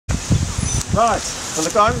Right, well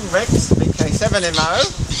look, I'm Rex, vk7mo,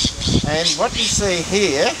 and what you see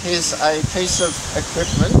here is a piece of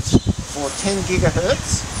equipment for 10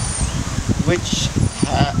 gigahertz, which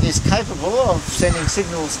is capable of sending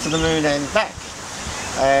signals to the moon and back.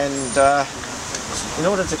 And in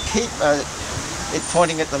order to keep it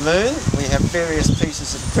pointing at the moon, we have various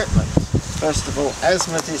pieces of equipment. First of all,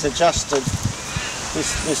 azimuth is adjusted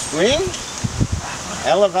this ring,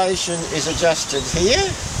 elevation is adjusted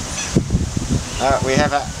here. We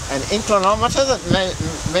have an inclinometer that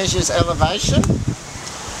measures elevation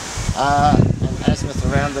and azimuth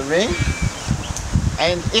around the ring,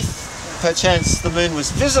 and if perchance the moon was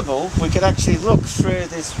visible, we could actually look through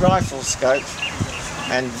this rifle scope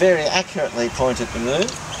and very accurately point at the moon,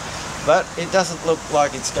 but it doesn't look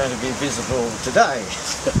like it's going to be visible today.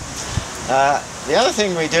 The other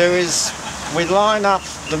thing we do is we line up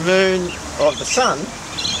the moon or the sun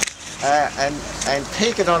and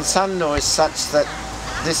peak it on sun noise such that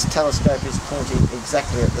this telescope is pointing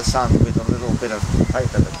exactly at the sun with a little bit of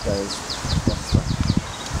paper that goes across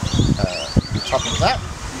the top of that.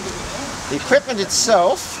 The equipment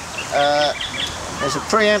itself, there's a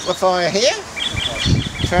preamplifier here,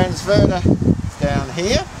 transverter down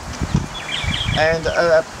here, and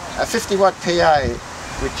a 50 watt PA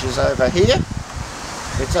which is over here.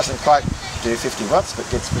 It doesn't quite do 50 watts but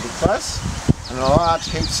gets pretty close, and a large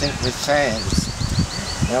heatsink with fans.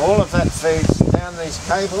 Now all of that feeds down these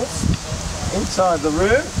cables inside the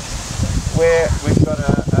room, where we've got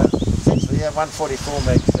essentially a 144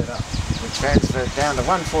 meg set up. We transfer it down to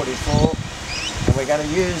 144, and we're going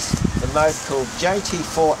to use the mode called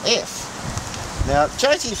JT4F. Now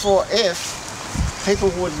JT4F,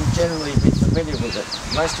 people wouldn't generally be familiar with it.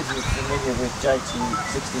 Most of you are familiar with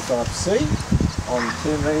JT65C on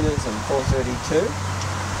 2 meters and 432.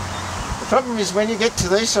 The problem is when you get to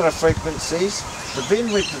these sort of frequencies, the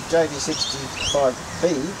bin width of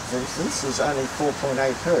JT65B, for instance, is only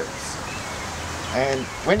 4.8 hertz. And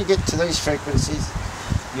when you get to these frequencies,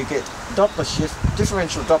 you get Doppler shift,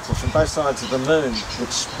 differential Doppler from both sides of the moon,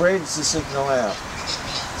 which spreads the signal out.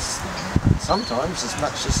 Sometimes as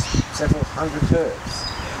much as several hundred hertz.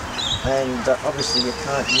 And obviously you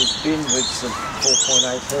can't use bin widths of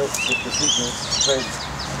 4.8 hertz if the signal spreads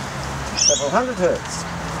several hundred hertz.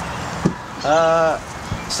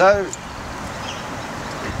 So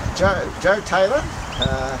Joe Taylor,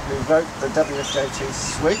 who wrote the WFJT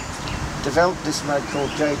suite, developed this mode called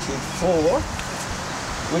JT4,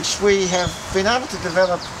 which we have been able to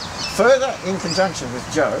develop further in conjunction with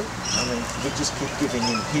Joe. I mean, we just keep giving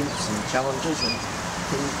him hints and challenges, and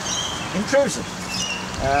he improves it.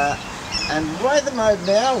 And the way the mode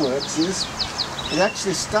now works is it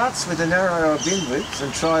actually starts with an error of bin width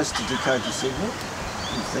and tries to decode the signal.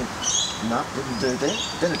 You think, no, didn't do that.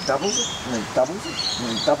 Then it doubles it, and then doubles it, and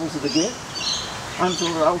then doubles it again,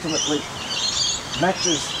 until it ultimately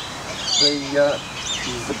matches the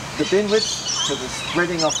bin width to the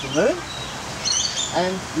spreading off the moon,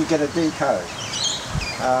 and you get a decode.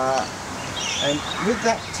 And with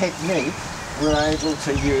that technique, we're able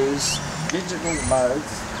to use digital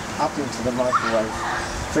modes up into the microwave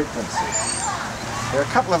frequency. There are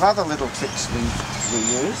a couple of other little tricks we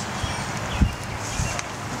use.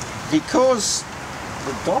 Because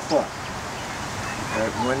the Doppler,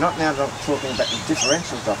 we're not talking about the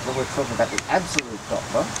differential Doppler, we're talking about the absolute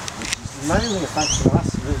Doppler, which is mainly a function of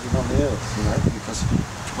us moving on the Earth, you know, because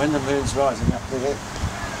when the moon's rising up there,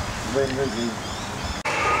 we're moving.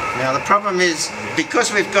 Now the problem is,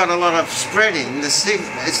 because we've got a lot of spreading,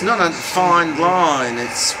 it's not a fine line,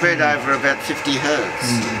 it's spread over about 50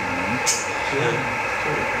 hertz.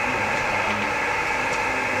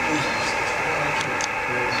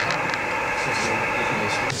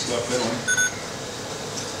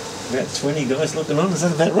 About 20 guys looking on, is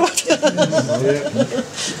that about right?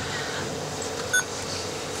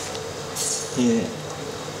 Yeah.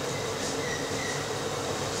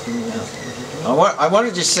 I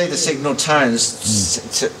wanted to see the signal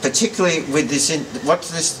tones, particularly with this. What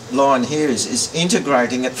this line here is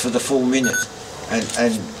integrating it for the full minute, and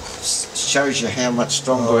shows you how much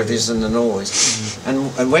stronger it is than the noise.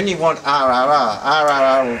 And when you want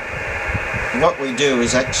RRR, what we do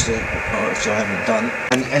is actually, which I haven't done,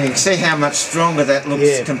 and you can see how much stronger that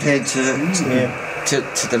looks compared to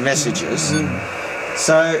the messages.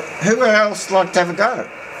 So who else like to have a go?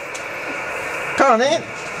 Come on in.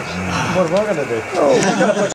 What am I going to do?